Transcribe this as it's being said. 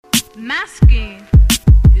My skin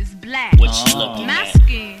is black. What you looking My at?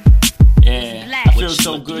 skin Yeah, is black. I feel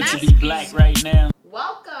so good to be black right now.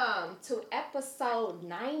 Welcome to episode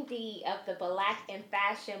 90 of the Black in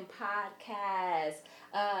Fashion podcast.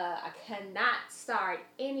 I cannot start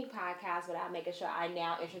any podcast without making sure I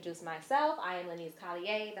now introduce myself. I am Lenise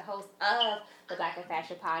Collier, the host of the Black in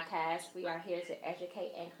Fashion podcast. We are here to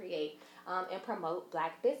educate and create and promote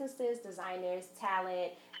black businesses, designers,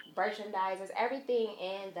 talent, merchandisers, everything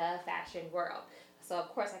in the fashion world. So, of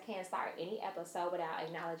course, I can't start any episode without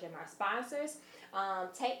acknowledging my sponsors.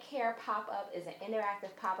 Take Care Pop Up is an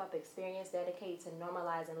interactive pop up experience dedicated to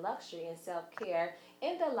normalizing luxury and self care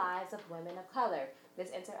in the lives of women of color. This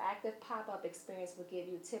interactive pop up experience will give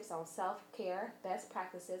you tips on self care, best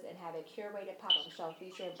practices, and have a curated pop up show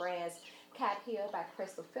featuring brands Cap Hill by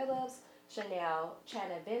Crystal Phillips, Chanel,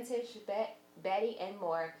 China Vintage, Betty, and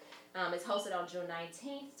more. It's hosted on June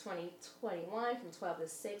 19th, 2021 from 12 to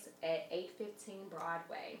 6 at 815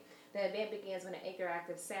 Broadway. The event begins with an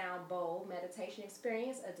interactive sound bowl meditation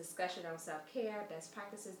experience, a discussion on self-care, best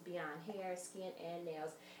practices beyond hair, skin, and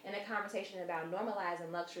nails, and a conversation about normalizing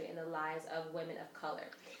luxury in the lives of women of color.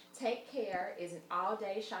 Take Care is an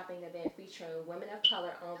all-day shopping event featuring women of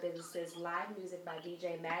color-owned businesses, live music by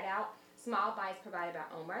DJ Mad Out, small bites provided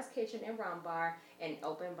by Omar's Kitchen and Rum Bar, and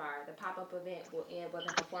open bar. The pop-up event will end with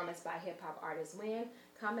a performance by hip-hop artist Win.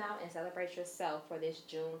 Come out and celebrate yourself for this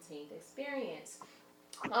Juneteenth experience.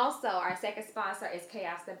 Also, our second sponsor is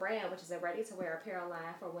Chaos the Brand, which is a ready-to-wear apparel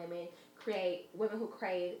line for women who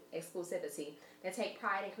crave exclusivity. They take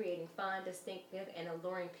pride in creating fun, distinctive, and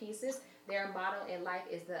alluring pieces. Their motto in life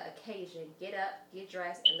is the occasion. Get up, get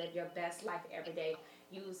dressed, and live your best life every day.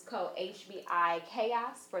 Use code HBI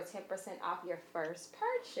Chaos for 10% off your first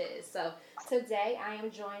purchase. So today I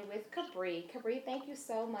am joined with Capri. Capri, thank you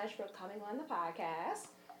so much for coming on the podcast.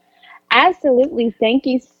 Absolutely. Thank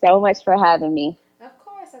you so much for having me. Of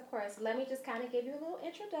course, of course. Let me just kind of give you a little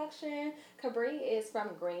introduction. Capri is from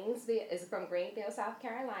Greenville, South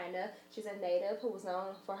Carolina. She's a native who was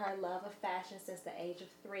known for her love of fashion since the age of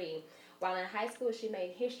 3. While in high school, she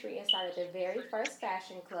made history and started the very first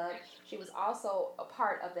fashion club. She was also a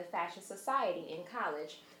part of the Fashion Society in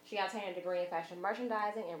college. She obtained a degree in fashion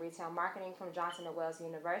merchandising and retail marketing from Johnson & Wales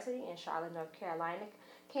University in Charlotte, North Carolina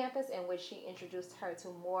campus, in which she introduced her to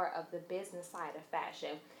more of the business side of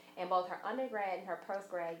fashion. In both her undergrad and her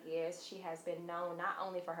postgrad years, she has been known not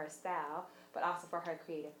only for her style, but also for her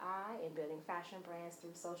creative eye in building fashion brands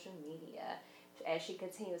through social media. As she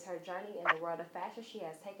continues her journey in the world of fashion, she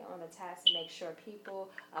has taken on the task to make sure people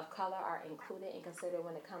of color are included and considered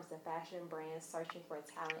when it comes to fashion brands searching for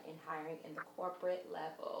talent and hiring in the corporate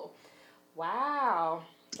level. Wow,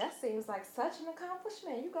 that seems like such an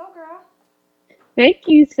accomplishment. You go, girl. Thank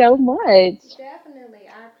you so much. Definitely.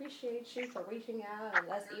 I appreciate you for reaching out and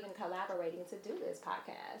us even collaborating to do this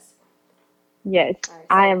podcast. Yes, All right,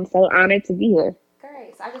 I so am so honored to be here.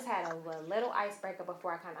 great. So I just had a little icebreaker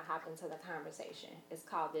before I kind of hop into the conversation. It's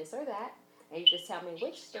called This or That, and you just tell me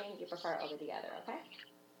which thing you prefer over the other, okay?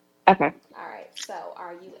 Okay. All right. So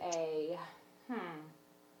are you a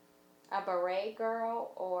beret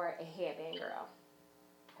girl or a headband girl?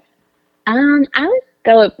 I would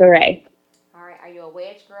go with beret. All right. Are you a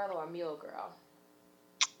wedge girl or a mule girl?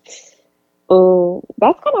 Oh,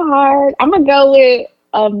 that's kind of hard. I'm gonna go with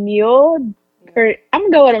a mule. Yeah. I'm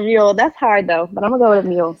gonna go with a mule. That's hard though, but I'm gonna go with a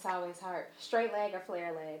mule. It's always hard. Straight leg or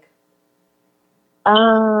flare leg?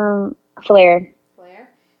 Flare, Flare.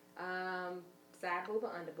 Side boob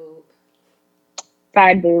or under boob?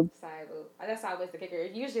 side boob. Side boob. That's always the kicker.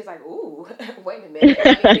 Usually it's like, ooh, wait a minute.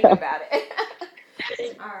 Let me think about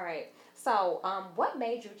it. All right. So, what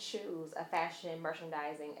made you choose a fashion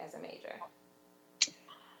merchandising as a major?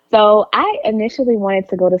 So I initially wanted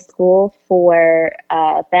to go to school for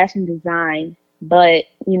fashion design, but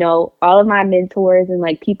all of my mentors and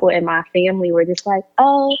like people in my family were just like,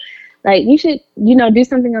 oh, like you should, do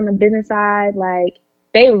something on the business side. Like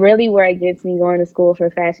they really were against me going to school for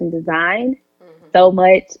fashion design Mm-hmm. so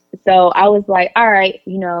much. So I was like, all right,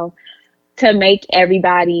 to make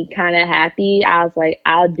everybody kind of happy, I was like,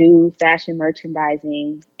 I'll do fashion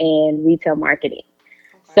merchandising and retail marketing.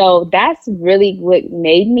 Okay. So that's really what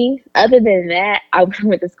made me. Other than that, I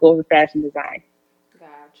went to school for fashion design.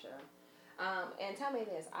 Gotcha. And tell me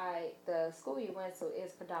this: the school you went to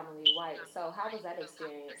is predominantly white. So how was that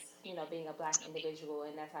experience? Being a black individual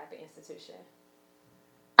in that type of institution.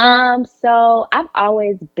 So I've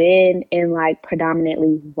always been in like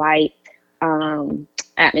predominantly white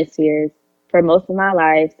atmospheres for most of my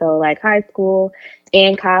life. So like high school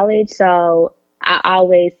and college. So I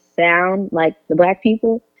always sound like the black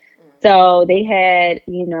people. So they had,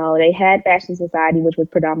 they had Fashion Society, which was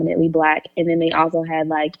predominantly Black. And then they also had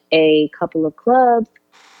like a couple of clubs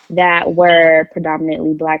that were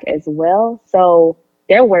predominantly Black as well. So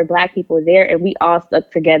there were Black people there and we all stuck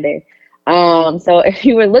together. So if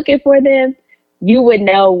you were looking for them, you would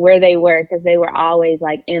know where they were because they were always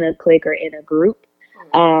like in a clique or in a group.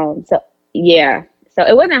 So yeah, so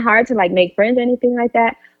it wasn't hard to like make friends or anything like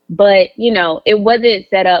that, but it wasn't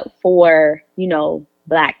set up for,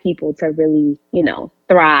 Black people to really,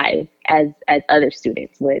 thrive as other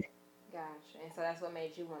students would. Gotcha. And so that's what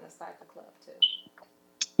made you want to start the club too.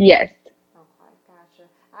 Yes. Okay, gotcha.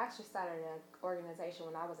 I actually started an organization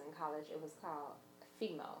when I was in college. It was called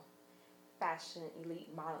FEMO, Fashion Elite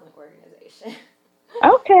Modeling Organization.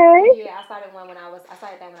 Okay. Yeah, I started that when I was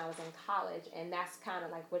in college, and that's kind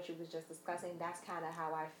of like what you was just discussing. That's kind of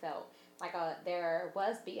how I felt. Like there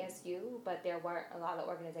was BSU, but there weren't a lot of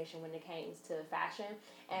organization when it came to fashion.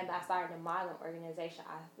 And I started a modeling organization.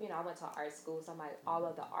 I went to art school, so all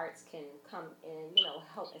of the arts can come and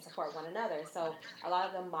help and support one another. So a lot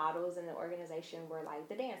of the models in the organization were like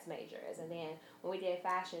the dance majors, and then when we did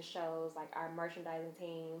fashion shows, like our merchandising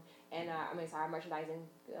team and our merchandising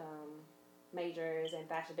majors and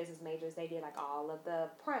fashion business majors, they did like all of the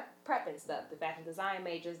prep and stuff. The fashion design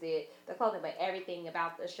majors did the clothing, but everything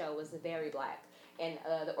about the show was very Black. And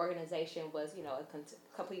the organization was,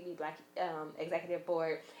 a completely Black executive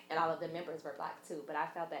board, and all of the members were Black too. But I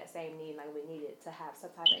felt that same need, like we needed to have some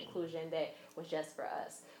type of inclusion that was just for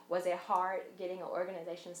us. Was it hard getting an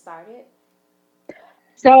organization started?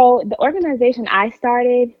 So the organization I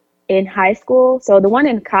started in high school, so the one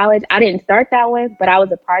in college, I didn't start that one, but I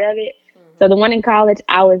was a part of it. So the one in college,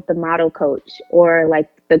 I was the model coach or like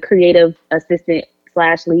the creative assistant /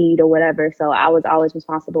 lead or whatever. So I was always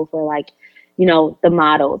responsible for like, the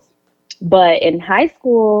models. But in high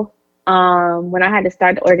school, when I had to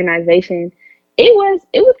start the organization, it was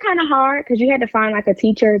kind of hard because you had to find like a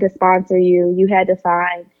teacher to sponsor you. You had to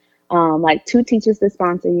find like 2 teachers to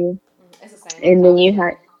sponsor you. It's the same. And then you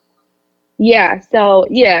had, So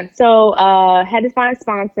had to find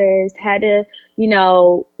sponsors, had to,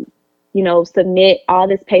 submit all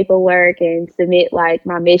this paperwork and submit like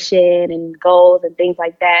my mission and goals and things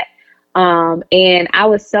like that. And I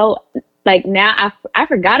was so like, now I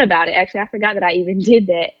forgot about it. Actually, I forgot that I even did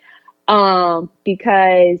that.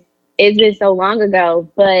 Because it's been so long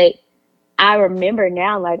ago, but I remember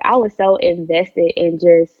now, like I was so invested in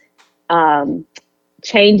just,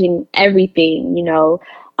 changing everything,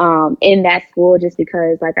 in that school, just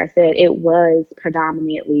because, like I said, it was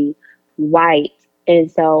predominantly white.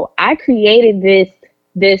 And so I created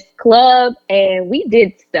this club and we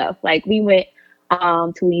did stuff like we went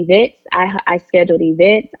to events. I scheduled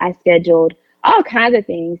events. I scheduled all kinds of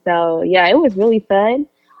things. So yeah, it was really fun.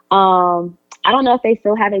 I don't know if they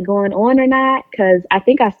still have it going on or not because I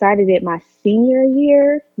think I started it my senior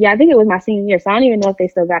year. Yeah, I think it was my senior year. So I don't even know if they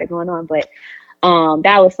still got it going on, but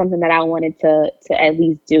that was something that I wanted to at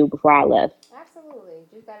least do before I left. Absolutely.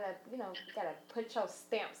 You gotta put your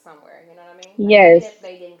stamp somewhere, you know what I mean? Like, Yes. even if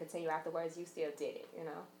they didn't continue afterwards, you still did it,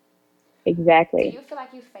 Exactly. Do you feel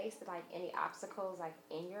like you faced like any obstacles like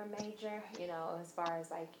in your major, as far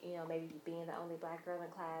as like, maybe being the only Black girl in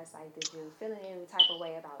class? Like, did you feel any type of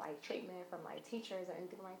way about like treatment from like teachers or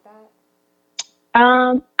anything like that?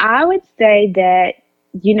 I would say that,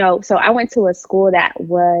 so I went to a school that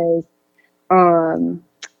was,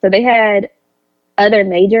 so they had other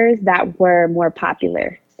majors that were more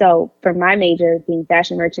popular. So for my major being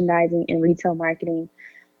fashion merchandising and retail marketing,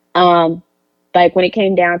 like when it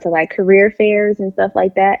came down to like career fairs and stuff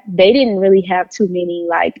like that, they didn't really have too many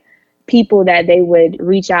like people that they would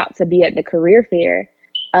reach out to be at the career fair.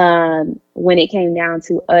 When it came down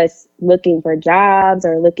to us looking for jobs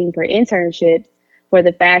or looking for internships for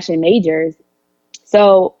the fashion majors.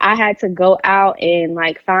 So I had to go out and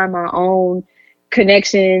like find my own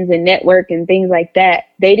connections and network and things like that.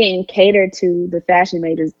 They didn't cater to the fashion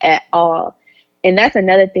majors at all. And that's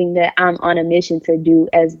another thing that I'm on a mission to do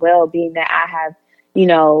as well, being that I have,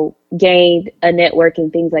 gained a network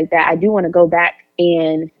and things like that. I do want to go back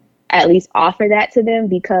and at least offer that to them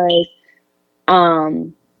because,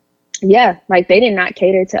 like they did not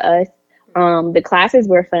cater to us. The classes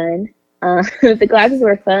were fun. The classes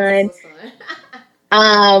were fun.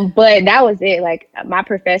 But that was it. Like my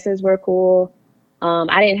professors were cool.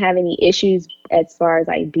 I didn't have any issues as far as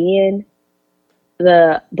like being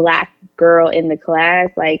the Black girl in the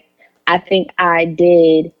class. Like I think I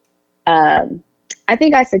did, I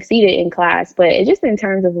think I succeeded in class, but it just in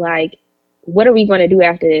terms of like, what are we going to do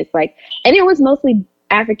after this? Like, and it was mostly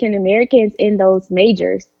African Americans in those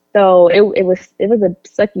majors. So it was a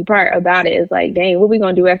sucky part about it. It's like, dang, what we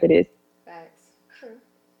gonna do after this? Facts. True.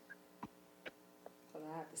 Hold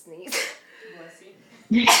on, I have to sneeze. Bless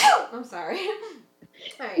you. I'm sorry.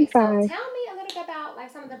 All right, so Fine. tell me a little bit about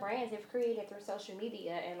like some of the brands you've created through social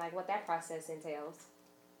media and like what that process entails.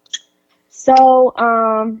 So,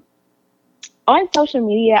 on social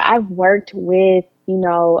media, I've worked with,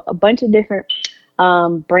 a bunch of different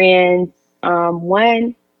brands.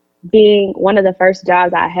 One being one of the first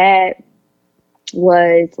jobs I had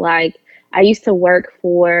was like I used to work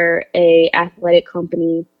for a athletic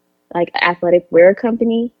company, like athletic wear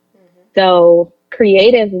company. Mm-hmm. So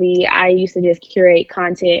creatively, I used to just curate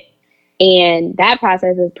content, and that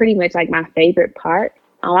process is pretty much like my favorite part.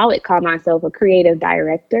 I would call myself a creative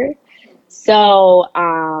director. So,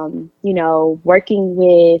 working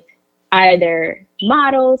with either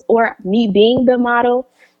models or me being the model,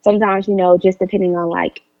 sometimes, just depending on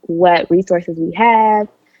like what resources we have.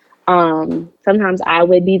 Sometimes I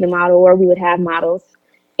would be the model or we would have models,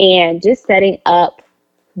 and just setting up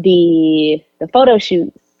the photo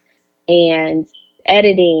shoots and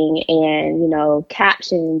editing and,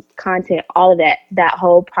 captions, content, all of that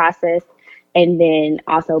whole process, and then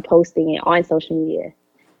also posting it on social media.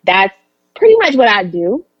 That's pretty much what I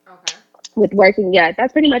do Okay. with working. Yeah,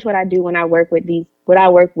 that's pretty much what I do when I work with what I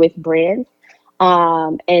work with brands.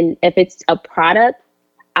 And if it's a product,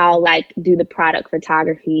 I'll like do the product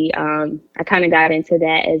photography. I kind of got into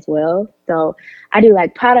that as well. So I do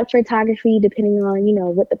like product photography depending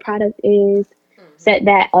on, what the product is, Mm-hmm. set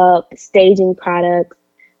that up, staging products,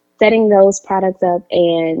 setting those products up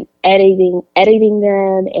and editing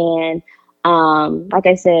them, and like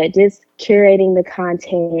I said, just curating the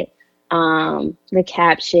content, the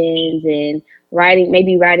captions, and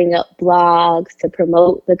writing up blogs to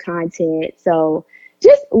promote the content. So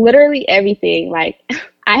just literally everything. Like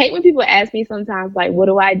I hate when people ask me sometimes like what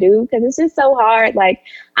do I do, because it's just so hard. Like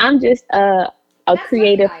I'm just But a that's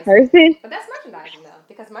creative merchandising. person. But that's merchandising though,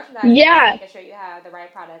 because merchandising is Yeah. making sure you have the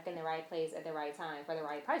right product in the right place at the right time for the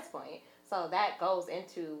right price point. So that goes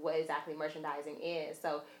into what exactly merchandising is.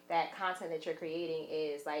 So that content that you're creating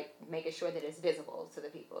is like making sure that it's visible to the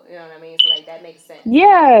people. You know what I mean? So like that makes sense.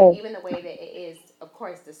 And Yeah. even the way that it is, of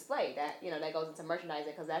course, displayed, that that goes into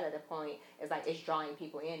merchandising, because that at the point is like it's drawing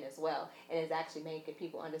people in as well, and it's actually making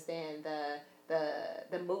people understand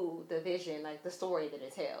the mood, the vision, like the story that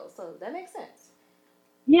it tells. So that makes sense.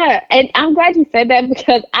 Yeah, and I'm glad you said that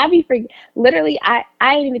because literally I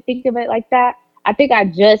didn't even think of it like that. I think I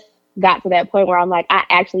just got to that point where I'm like I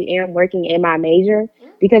actually am working in my major,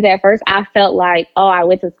 Mm-hmm. because at first I felt like, oh, I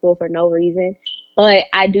went to school for no reason. But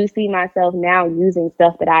I do see myself now using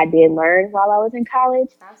stuff that I did learn while I was in college.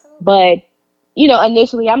 Absolutely. But,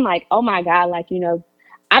 initially I'm like, oh my God, like,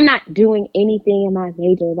 I'm not doing anything in my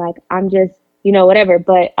major. Like I'm just, whatever.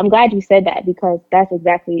 But I'm glad you said that because that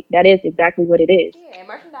is exactly what it is. Yeah, and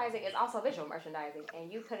merchandising is also visual merchandising,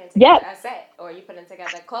 and you putting together Yep, a set or you putting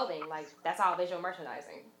together clothing, like that's all visual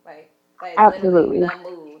merchandising. Like it's literally absolutely. the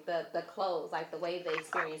mood, the clothes, like the way the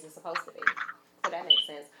experience is supposed to be. So that makes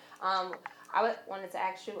sense. Um, wanted to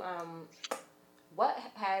ask you, what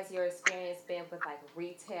has your experience been with like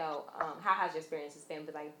retail? How has your experience been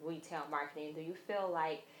with like retail marketing? Do you feel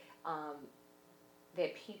like um,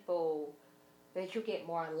 that people that you get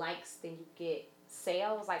more likes than you get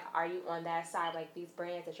sales? Like, are you on that side, like these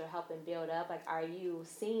brands that you're helping build up? Like, are you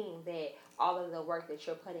seeing that all of the work that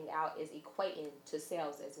you're putting out is equating to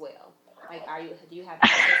sales as well? Like, do you have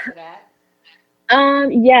access to that?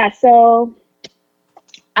 Yeah, so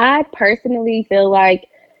I personally feel like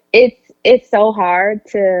it's so hard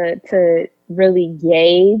to really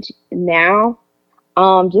gauge now,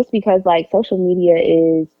 just because like social media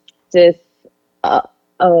is just a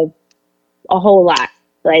a, a whole lot.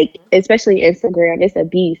 Like Mm-hmm. especially Instagram, it's a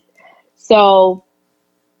beast. So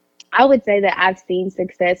I would say that I've seen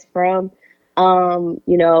success from,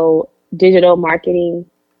 digital marketing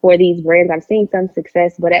for these brands. I've seen some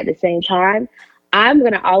success, but at the same time, I'm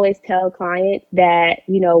going to always tell clients that,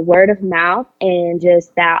 word of mouth and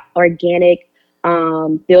just that organic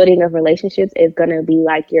building of relationships is going to be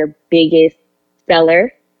like your biggest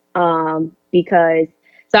seller. Because,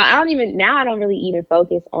 so I don't really even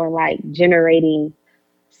focus on like generating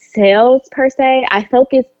sales per se. I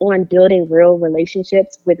focus on building real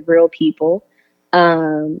relationships with real people,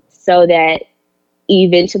 so that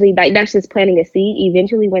eventually, like that's just planting a seed.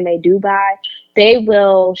 Eventually, when they do buy, they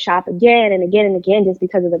will shop again and again and again just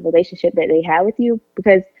because of the relationship that they have with you.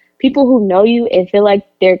 Because people who know you and feel like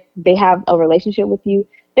they have a relationship with you,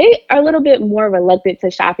 they are a little bit more reluctant to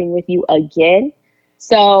shopping with you again.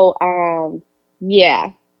 So,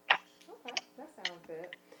 yeah. Okay, that sounds good.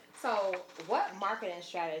 So, what marketing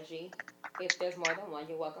strategy, if there's more than one,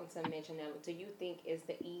 you're welcome to mention them. Do you think is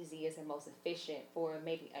the easiest and most efficient for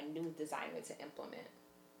maybe a new designer to implement?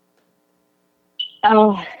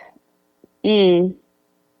 Oh, mm.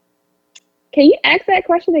 Can you ask that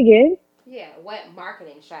question again? Yeah, what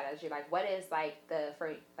marketing strategy? Like, what is like the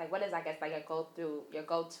for like what is I guess like your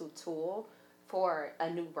go to tool for a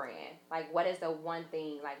new brand? Like, what is the one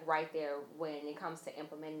thing like right there when it comes to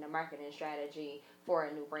implementing a marketing strategy for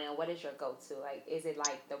a new brand? What is your go to? Like, is it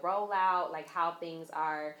like the rollout? Like how things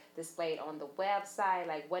are displayed on the website?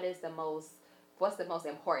 Like, what's the most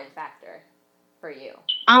important factor for you?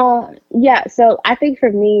 Yeah, so I think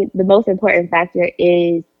for me, the most important factor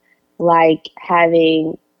is like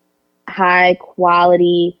having high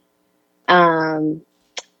quality um,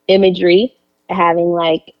 imagery, having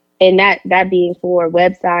like, and that being for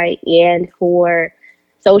website and for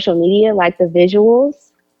social media, like the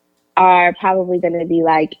visuals are probably going to be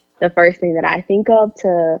like the first thing that I think of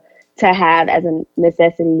to have as a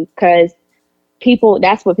necessity because people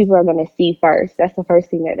that's what people are going to see first. That's the first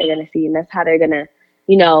thing that they're going to see, and that's how they're going to,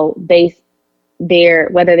 base their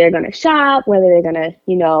whether they're going to shop, whether they're going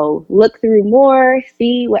to, look through more,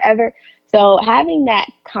 see whatever. So having that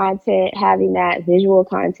content, having that visual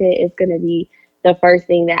content is going to be the first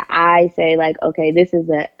thing that I say, like, okay, this is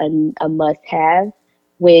a must have,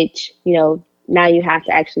 which, now you have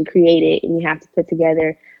to actually create it and you have to put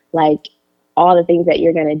together like all the things that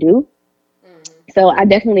you're going to do. Mm-hmm. So I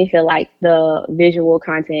definitely feel like the visual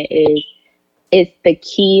content is the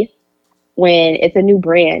key when it's a new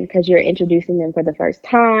brand because you're introducing them for the first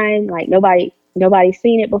time. Like nobody's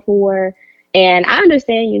seen it before. And I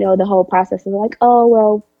understand, the whole process of like, oh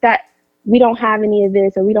well, that we don't have any of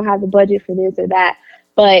this or we don't have the budget for this or that.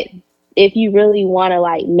 But if you really want to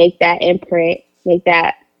like make that imprint, make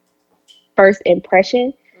that first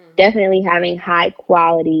impression, Mm-hmm. definitely having high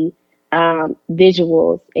quality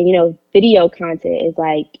visuals and video content is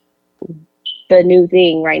like the new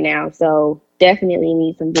thing right now. So definitely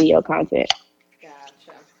need some video content.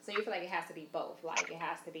 Gotcha. So you feel like it has to be both, like it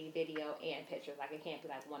has to be video and pictures, like it can't be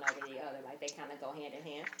like one over the other, like they kind of go hand in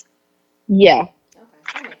hand. Yeah. Okay,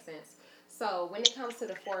 that makes sense. So when it comes to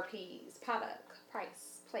the four P's, product,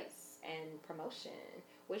 price, place, and promotion,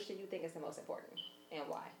 which do you think is the most important and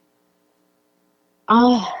why?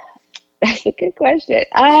 Oh, that's a good question.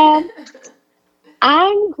 I'm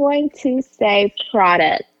going to say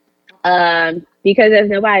product. Okay. Because if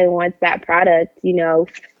nobody wants that product, then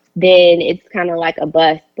it's kind of like a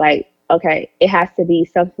bust. Like, okay, it has to be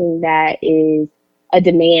something that is a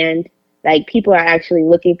demand. Like people are actually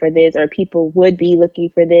looking for this, or people would be looking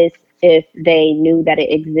for this if they knew that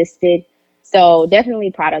it existed. So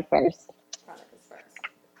definitely product first. Product is first.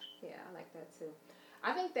 Yeah, I like that too.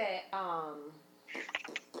 I think that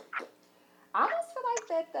I almost feel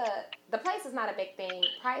like that the price is not a big thing.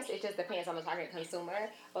 Price it just depends on the target consumer.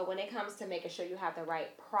 But when it comes to making sure you have the right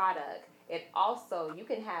product, it also you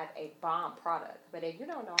can have a bomb product, but if you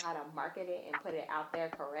don't know how to market it and put it out there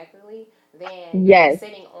correctly, then you're just Yes.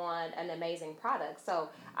 sitting on an amazing product. So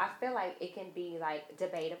I feel like it can be like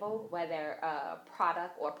debatable whether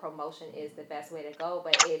product or promotion is the best way to go.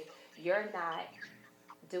 But if you're not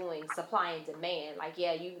doing supply and demand. Like,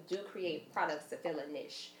 yeah, you do create products to fill a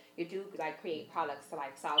niche. You do like create products to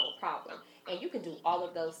like solve a problem, and you can do all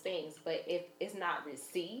of those things. But if it's not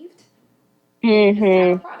received, then you just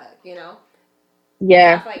have a Mhm. product, you know. So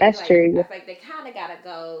Yeah, that's I true. feel like they kind of gotta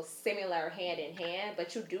go similar hand in hand.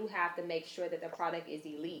 But you do have to make sure that the product is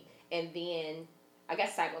elite, and then I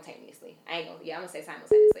guess simultaneously. I ain't gonna yeah, I'm gonna say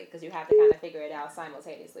simultaneously because you have to kind of figure it out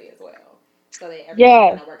simultaneously as well, so that everything Yeah.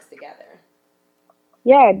 kind of works together.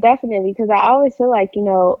 Yeah, definitely. Because I always feel like,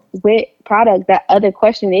 with product, that other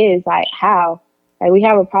question is like, how? Like, we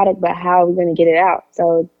have a product, but how are we going to get it out?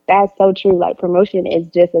 So that's so true. Like, promotion is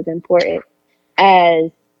just as important as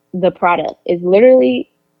the product. It's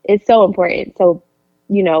so important. So,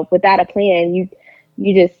 without a plan, you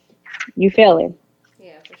just, you failing.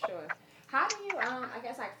 Yeah, for sure. How do you I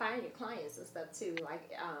guess like find your clients and stuff too? Like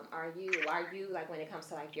are you like when it comes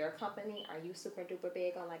to like your company, are you super duper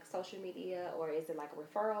big on like social media or is it like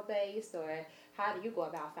referral based or how do you go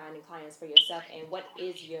about finding clients for yourself and what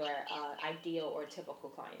is your ideal or typical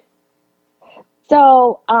client?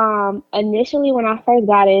 So, initially, when I first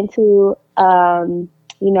got into,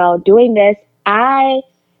 doing this,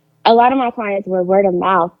 a lot of my clients were word of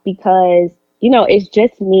mouth because, it's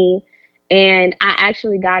just me. And I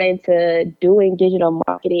actually got into doing digital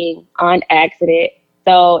marketing on accident.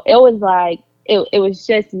 So it was like, it was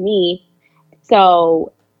just me.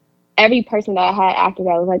 So every person that I had after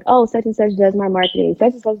that was like, oh, such and such does my marketing,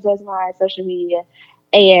 such and such does my social media.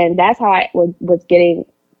 And that's how I was getting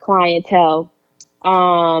clientele.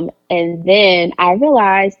 And then I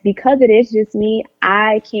realized because it is just me,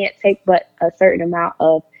 I can't take but a certain amount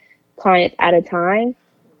of clients at a time.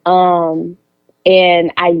 Um,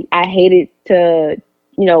 and I hated to,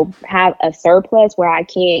 have a surplus where I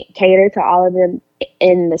can't cater to all of them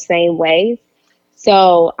in the same ways.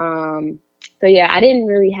 So, so yeah, I didn't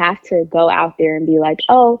really have to go out there and be like,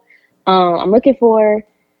 oh, I'm looking for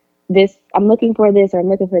I'm looking for this, or I'm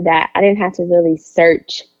looking for that. I didn't have to really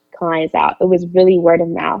search clients out. It was really word of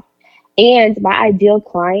mouth. And my ideal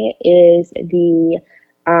client is the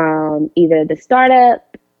either the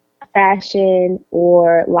startup, fashion,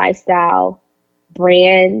 or lifestyle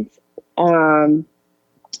brands.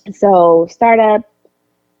 So startup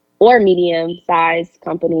or medium sized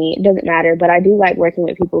company, it doesn't matter. But I do like working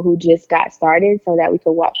with people who just got started so that we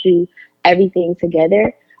can walk through everything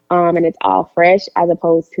together. And it's all fresh as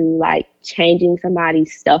opposed to like changing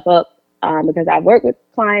somebody's stuff up. Because I've worked with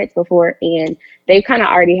clients before and they kind of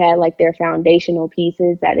already had like their foundational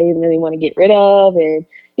pieces that they didn't really want to get rid of. And,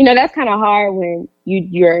 that's kind of hard when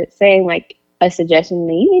you're saying like a suggestion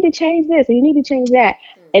and you need to change this or you need to change that.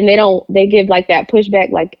 And they give like that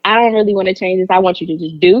pushback, like, I don't really want to change this. I want you to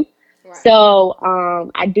just do. Right. So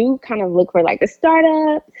I do kind of look for like a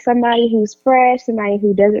startup, somebody who's fresh, somebody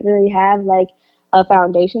who doesn't really have like a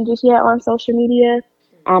foundation just yet on social media.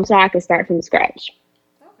 So I could start from scratch.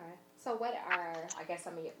 Okay. So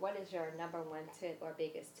what is your number one tip or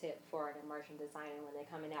biggest tip for an emerging designer when they're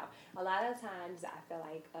coming out? A lot of times I feel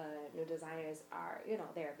like new designers are,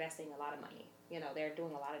 they're investing a lot of money. They're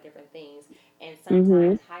doing a lot of different things. And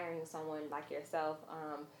sometimes hiring someone like yourself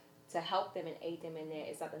to help them and aid them in there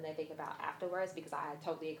is something they think about afterwards, because I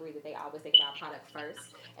totally agree that they always think about product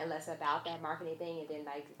first and less about that marketing thing, and then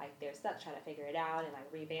like they're stuck trying to figure it out and like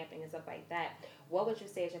revamping and stuff like that. What would you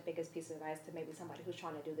say is your biggest piece of advice to maybe somebody who's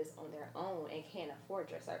trying to do this on their own and can't afford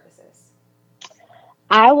your services?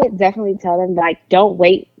 I would definitely tell them, like, don't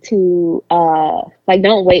wait to,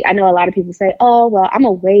 don't wait. I know a lot of people say, oh, well, I'm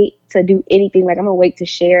going to wait to do anything. Like, I'm going to wait to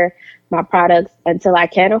share my products until I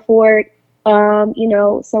can afford,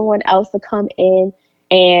 someone else to come in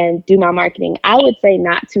and do my marketing. I would say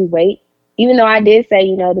not to wait, even though I did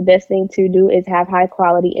say, the best thing to do is have high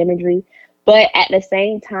quality imagery. But at the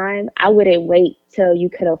same time, I wouldn't wait till you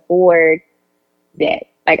could afford that.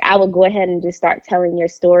 Like, I would go ahead and just start telling your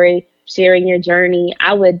story, sharing your journey.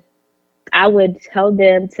 I would tell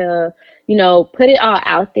them to, put it all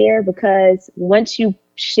out there, because once you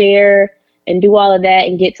share and do all of that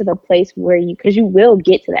and get to the place where because you will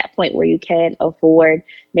get to that point where you can afford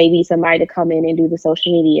maybe somebody to come in and do the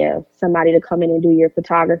social media, somebody to come in and do your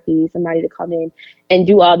photography, somebody to come in and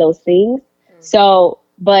do all those things. So,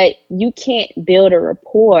 but you can't build a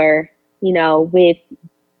rapport,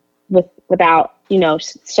 without,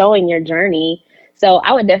 showing your journey. So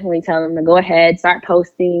I would definitely tell them to go ahead, start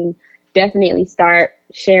posting, definitely start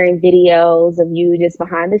sharing videos of you just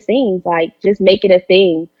behind the scenes, like just make it a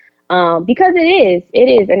thing. Because it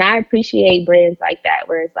is. And I appreciate brands like that,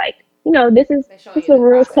 where it's like, this is a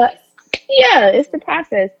real cut. Yeah, it's the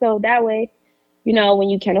process. So that way, when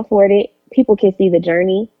you can afford it, people can see the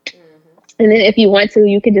journey. And then if you want to,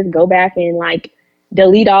 you can just go back and like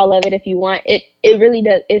delete all of it if you want. It really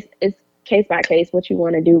does. It's case by case what you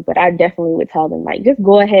want to do. But I definitely would tell them, like, just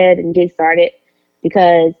go ahead and get started,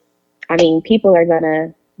 because people are going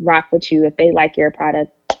to rock with you if they like your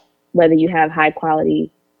product, whether you have high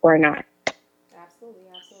quality or not. Absolutely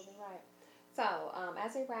right. So,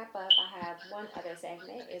 as we wrap up, I have one other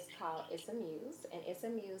segment. It's called It's a Muse, and It's a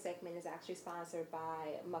Muse segment is actually sponsored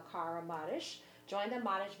by Makara Modish. Join the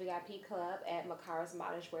Modish VIP Club at Makara's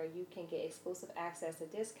Modish, where you can get exclusive access to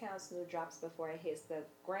discounts, new drops before it hits the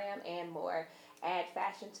gram, and more. Add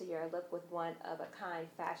fashion to your look with one-of-a-kind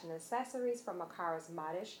fashion accessories from Makara's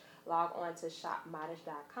Modish. Log on to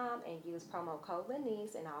shopmodish.com and use promo code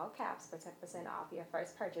Lenise in all caps for 10% off your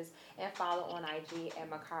first purchase, and follow on IG at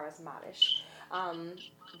Makara's Modish.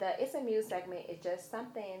 The It's a Muse segment is just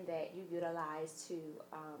something that you utilize to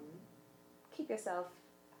keep yourself,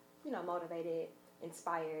 motivated,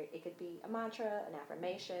 inspired. It could be a mantra, an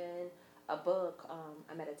affirmation, a book,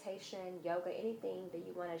 a meditation, yoga, anything that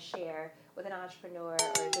you want to share with an entrepreneur,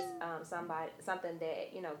 or just something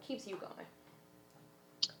that keeps you going.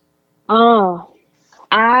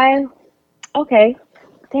 Okay.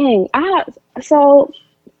 Dang. So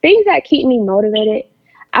things that keep me motivated,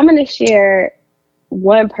 I'm going to share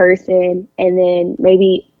one person and then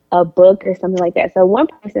maybe a book or something like that. So one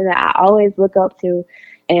person that I always look up to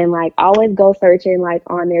and like always go searching like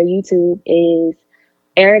on their YouTube is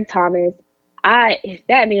Eric Thomas. That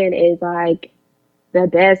man is like the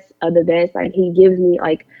best of the best. Like, he gives me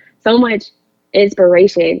like so much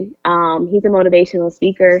inspiration. He's a motivational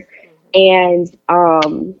speaker, and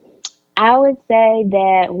I would say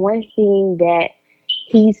that one thing that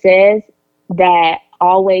he says that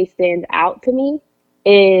always stands out to me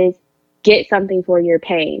is get something for your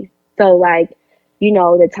pain. So, like,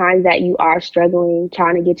 the times that you are struggling,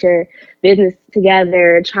 trying to get your business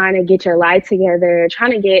together, trying to get your life together,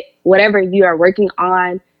 trying to get whatever you are working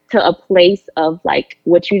on to a place of like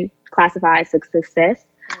what you classify as success.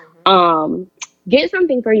 Um, get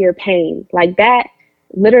something for your pain. Like that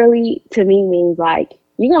literally to me means like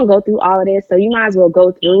you're gonna go through all of this, so you might as well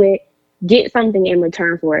go through it. Get something in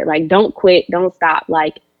return for it. Like don't quit, don't stop.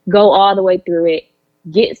 Like go all the way through it.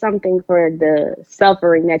 Get something for the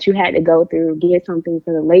suffering that you had to go through. Get something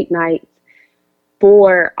for the late nights,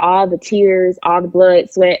 for all the tears, all the blood,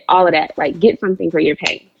 sweat, all of that. Like get something for your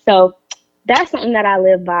pain. So that's something that I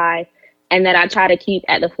live by and that I try to keep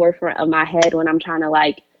at the forefront of my head when I'm trying to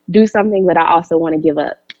like do something, but I also want to give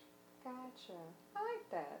up. Gotcha. I like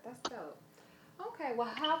that. That's dope. Okay, well,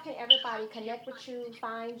 how can everybody connect with you,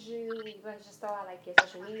 find you? You want to just throw out like your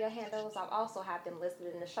social media handles? I'll also have them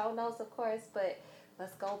listed in the show notes, of course, but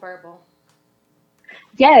let's go verbal.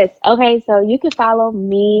 Yes. Okay. So you can follow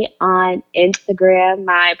me on Instagram.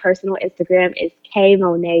 My personal Instagram is K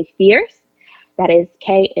Monet Fierce. That is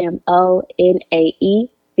KMONAE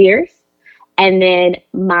Fierce. And then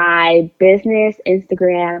my business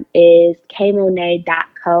Instagram is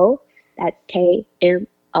kmonae.co. That's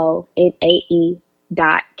KMONAE.ko.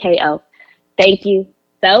 Thank you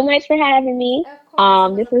so much for having me. Of course,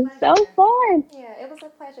 it was This a was so pleasure. fun. Yeah, it was a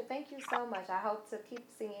pleasure. Thank you so much. I hope to keep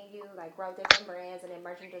seeing you like grow different brands and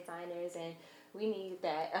emerging designers, and we need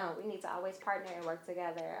that. We need to always partner and work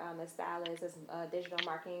together as stylists, as digital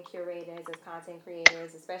marketing curators, as content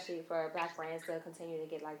creators, especially for Black brands to continue to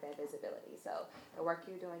get like that visibility. So the work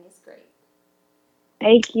you're doing is great.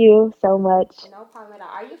 Thank you so much. No problem at all.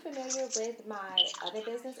 Are you familiar with my other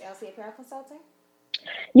business, LC Apparel Consulting?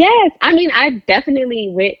 Yes, I mean, I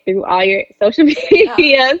definitely went through all your social Oh,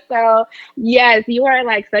 media. So, yes, you are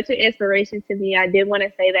like such an inspiration to me. I did want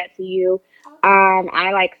to say that to you. okay.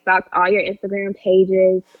 I like stalked all your Instagram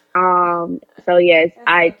pages. So yes, That's so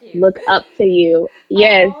I cute. look up to you.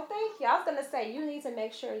 Yes, Oh, thank you. I was gonna say you need to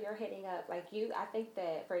make sure you're hitting up like you. I think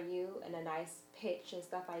that for you and a nice pitch and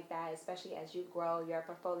stuff like that, especially as you grow your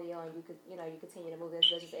portfolio and you could, you continue to move this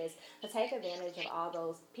business, is to take advantage of all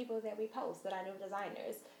those people that we post that are new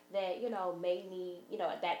designers that may need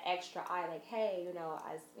that extra eye. Like, hey,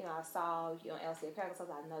 I saw you on LC Apparel, so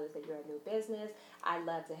I noticed that you're a new business. I'd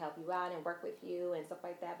love to help you out and work with you and stuff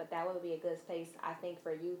like that. But that would be a good space, I think,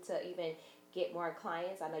 for you to even get more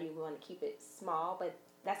clients. I know you want to keep it small, but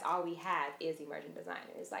that's all we have is emerging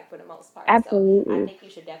designers, like for the most part. So I absolutely. think you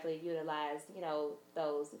should definitely utilize,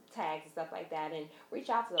 those tags and stuff like that, and reach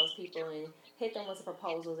out to those people and hit them with some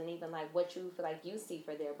proposals and even like what you feel like you see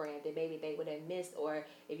for their brand that maybe they would have missed, or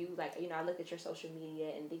if you like, I look at your social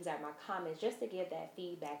media and these are my comments just to give that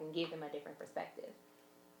feedback and give them a different perspective.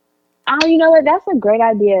 Oh, you know what? That's a great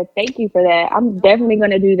idea. Thank you for that. I'm No definitely going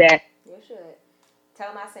problem. to do that. You should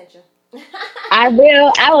tell them I sent you. I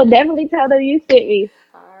will. I will definitely tell them you sent me.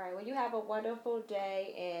 All right. Well, you have a wonderful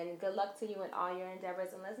day and good luck to you in all your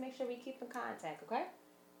endeavors. And let's make sure we keep in contact, okay?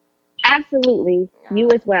 Absolutely. All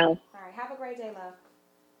You as right. well. All right. Have a great day, love.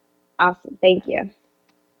 Awesome. Thank All you. right.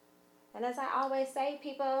 And as I always say,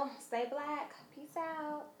 people, stay black. Peace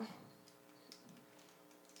out.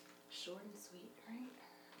 Short and sweet, right?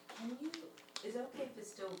 Can you? Is it okay if it's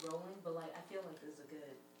still rolling? But like, I feel like this is a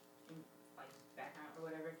good, like, background or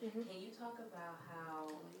whatever. Hmm. Can you talk about how?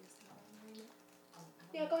 Oh, I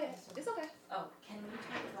don't Yeah, know go if ahead. this It's one- okay. Oh, can we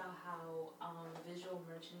talk about how visual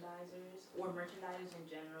merchandisers or merchandisers in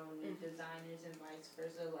general need Mhm. designers and vice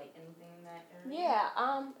versa, like anything in that area? Yeah.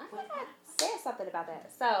 I think I said something about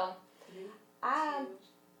that. So, Three, I two.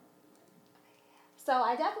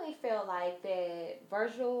 I definitely feel like the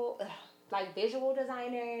like visual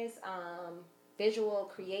designers, visual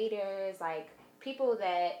creators, like people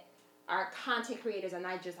that are content creators and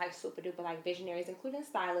not just like super duper like visionaries, including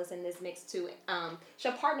stylists in this mix too,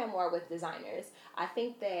 should partner more with designers. I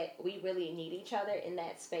think that we really need each other in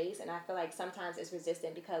that space, and I feel like sometimes it's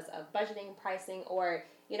resistant because of budgeting, pricing, or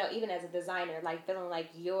even as a designer, like feeling like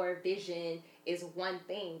your vision is one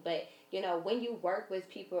thing, but when you work with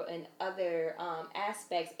people in other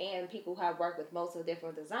aspects and people who have worked with multiple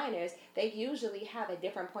different designers, they usually have a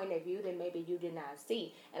different point of view than maybe you did not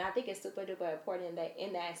see. And I think it's super duper important that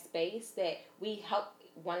in that space that we help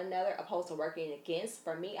one another opposed to working against.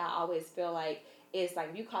 For me, I always feel like it's like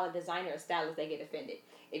if you call a designer a stylist, they get offended.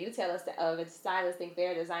 if you tell us that a stylist think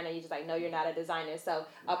they're a designer, you just like, no, you're not a designer. So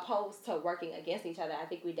opposed to working against each other, I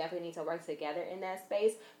think we definitely need to work together in that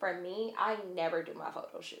space. For me, I never do my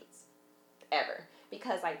photo shoots. Ever.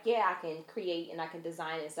 Because like, yeah, I can create and I can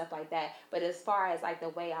design and stuff like that, but as far as like the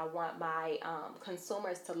way I want my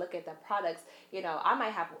consumers to look at the products, you know, I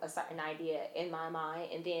might have a certain idea in my mind,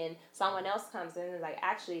 and then someone else comes in and is like,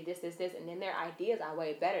 actually this, and then their ideas are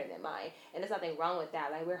way better than mine, and there's nothing wrong with that.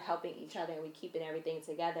 Like, we're helping each other and we're keeping everything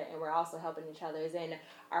together, and we're also helping each other's in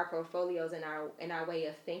our portfolios and our way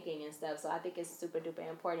of thinking and stuff. So I think it's super duper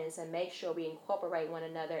important to make sure we incorporate one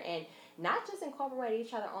another, and not just incorporate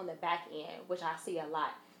each other on the back end, which I see a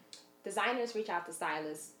lot. Designers reach out to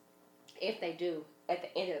stylists, if they do, at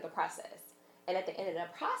the end of the process. And at the end of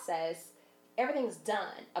the process, everything's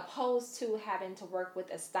done, opposed to having to work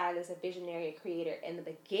with a stylist, a visionary, a creator in the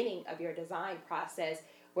beginning of your design process,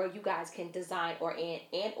 where you guys can design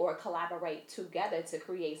or collaborate together to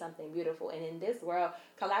create something beautiful. And in this world,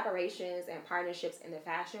 collaborations and partnerships in the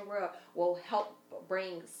fashion world will help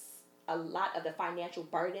bring a lot of the financial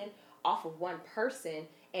burden off of one person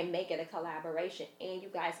and make it a collaboration, and you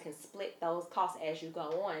guys can split those costs as you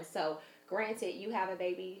go on. So granted, you have a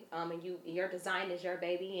baby, and your design is your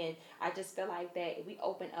baby, and I just feel like that if we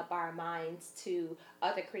open up our minds to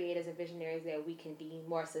other creators and visionaries, that we can be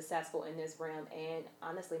more successful in this realm and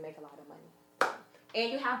honestly make a lot of money.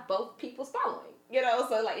 And you have both people's following, you know,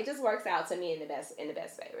 so like it just works out to me in the best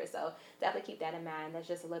favor. So definitely keep that in mind. That's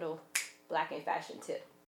just a little Black in Fashion tip.